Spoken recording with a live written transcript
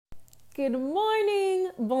Good morning,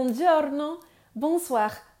 buongiorno,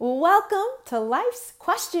 bonsoir. Welcome to Life's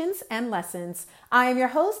Questions and Lessons. I am your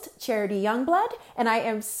host, Charity Youngblood, and I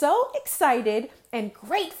am so excited and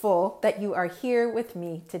grateful that you are here with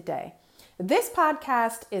me today. This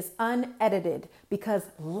podcast is unedited because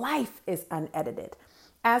life is unedited.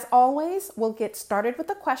 As always, we'll get started with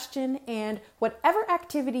a question and whatever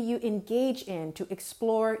activity you engage in to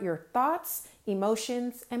explore your thoughts,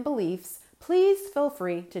 emotions, and beliefs, please feel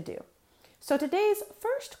free to do. So today's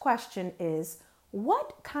first question is,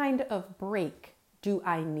 what kind of break do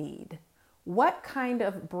I need? What kind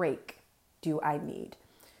of break do I need?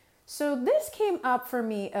 So this came up for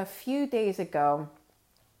me a few days ago.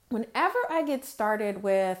 Whenever I get started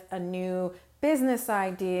with a new business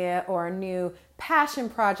idea or a new passion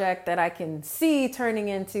project that I can see turning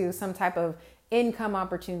into some type of income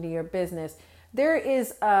opportunity or business, there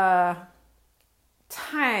is a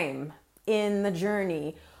time in the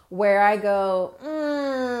journey where I go,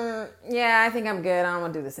 I think I'm good. I don't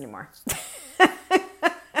want to do this anymore.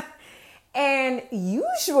 And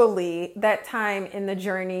usually that time in the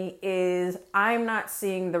journey is I'm not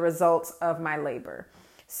seeing the results of my labor.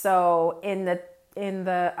 So the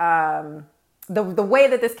way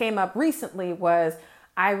that this came up recently was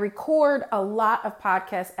I record a lot of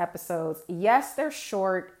podcast episodes. Yes, they're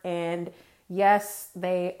short, and yes,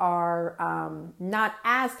 they are not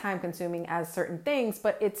as time consuming as certain things,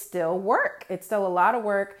 but it's still work. It's still a lot of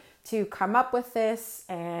work to come up with this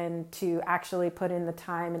and to actually put in the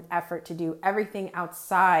time and effort to do everything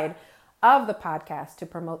outside of the podcast to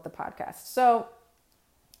promote the podcast. So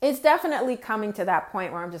it's definitely coming to that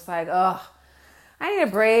point where I'm just like, I need a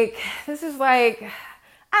break. This is like,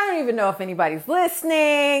 I don't even know if anybody's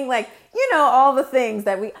listening. All the things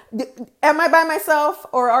that am I by myself,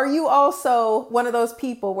 or are you also one of those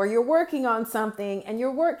people where you're working on something and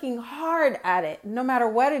you're working hard at it, no matter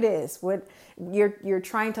what it is? You're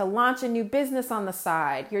trying to launch a new business on the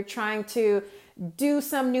side. You're trying to do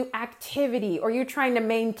some new activity, or you're trying to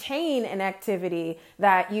maintain an activity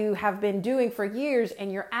that you have been doing for years.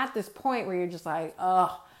 And you're at this point where you're just like,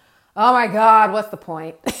 oh my God, what's the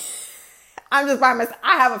point? I'm just by myself.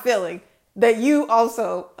 I have a feeling that you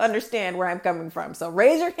also understand where I'm coming from. So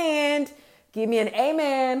raise your hand, give me an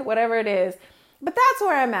amen, whatever it is. But that's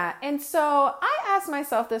where I'm at. And so I asked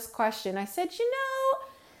myself this question. I said,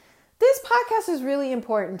 this podcast is really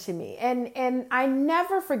important to me. And I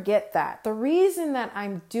never forget that. The reason that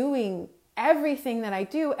I'm doing everything that I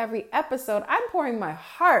do, every episode, I'm pouring my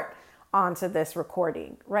heart onto this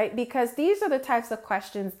recording, right? Because these are the types of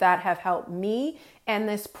questions that have helped me, and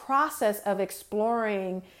this process of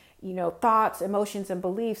exploring, thoughts, emotions, and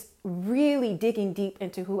beliefs, really digging deep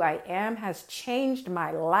into who I am has changed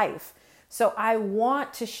my life. So I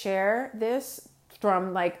want to share this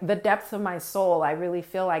from the depths of my soul. I really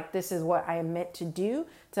feel like this is what I am meant to do,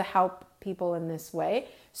 to help people in this way.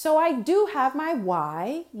 So I do have my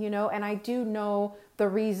why, and I do know the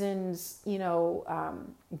reasons,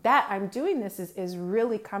 that I'm doing this is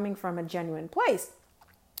really coming from a genuine place.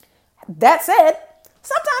 That said,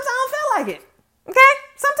 sometimes I don't feel like it. Okay?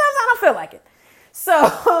 Sometimes I don't feel like it.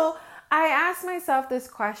 So I asked myself this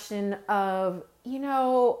question of,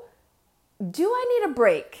 do I need a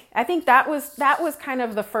break? I think that was kind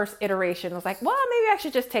of the first iteration. I was like, well, maybe I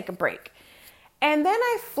should just take a break. And then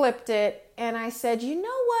I flipped it and I said, you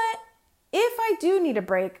know what? If I do need a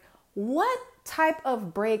break, what type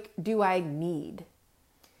of break do I need?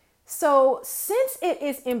 So since it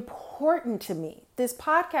is important to me, this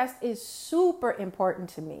podcast is super important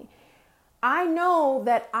to me, I know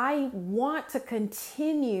that I want to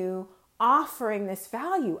continue offering this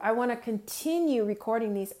value. I want to continue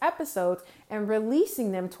recording these episodes and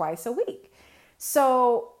releasing them twice a week.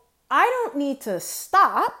 So I don't need to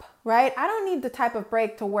stop, right? I don't need the type of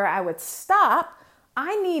break to where I would stop.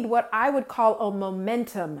 I need what I would call a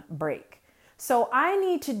momentum break. So I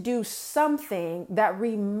need to do something that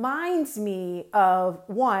reminds me of,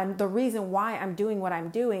 one, the reason why I'm doing what I'm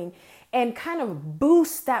doing, and kind of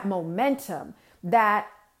boost that momentum that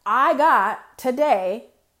I got today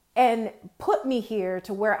and put me here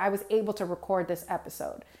to where I was able to record this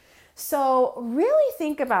episode. So really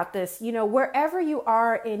think about this, wherever you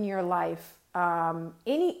are in your life,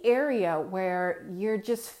 any area where you're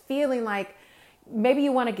just feeling like maybe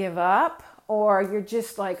you want to give up, or you're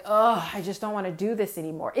just like, I just don't want to do this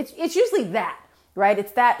anymore. It's usually that, right?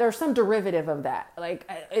 It's that there's some derivative of that.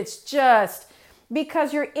 It's just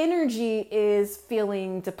because your energy is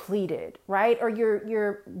feeling depleted, right? Or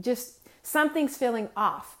you're just, something's feeling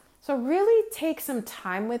off. So really take some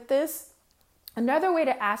time with this. Another way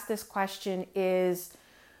to ask this question is,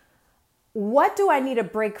 what do I need a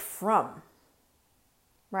break from?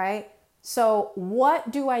 Right? So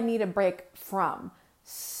what do I need a break from?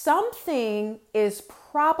 Something is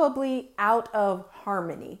probably out of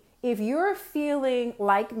harmony. If you're feeling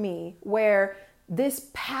like me, where this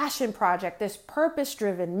passion project, this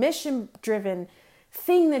purpose-driven, mission-driven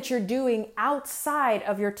thing that you're doing outside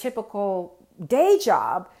of your typical day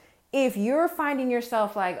job, if you're finding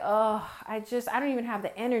yourself like, oh, I don't even have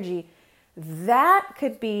the energy, that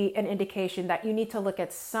could be an indication that you need to look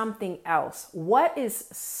at something else. What is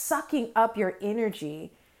sucking up your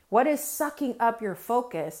energy? What is sucking up your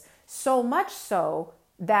focus so much so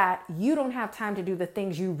that you don't have time to do the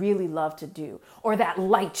things you really love to do or that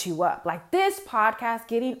light you up? Like this podcast,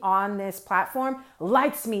 getting on this platform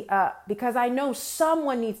lights me up because I know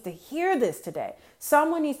someone needs to hear this today.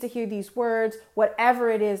 Someone needs to hear these words, whatever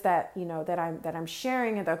it is that, that I'm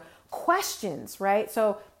sharing, and the questions, right?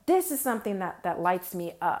 So this is something that lights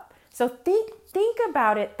me up. So think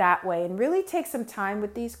about it that way and really take some time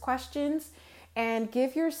with these questions and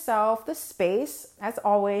give yourself the space, as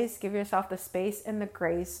always, give yourself the space and the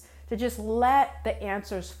grace to just let the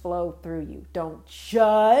answers flow through you. Don't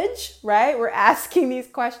judge, right? We're asking these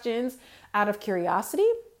questions out of curiosity,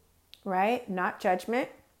 right? Not judgment.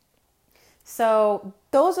 So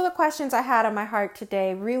those are the questions I had on my heart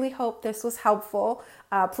today. Really hope this was helpful.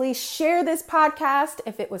 Please share this podcast.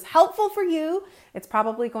 If it was helpful for you, it's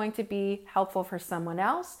probably going to be helpful for someone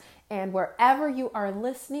else. And wherever you are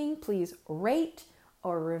listening, please rate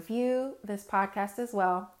or review this podcast as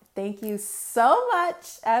well. Thank you so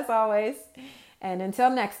much, as always. And until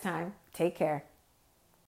next time, take care.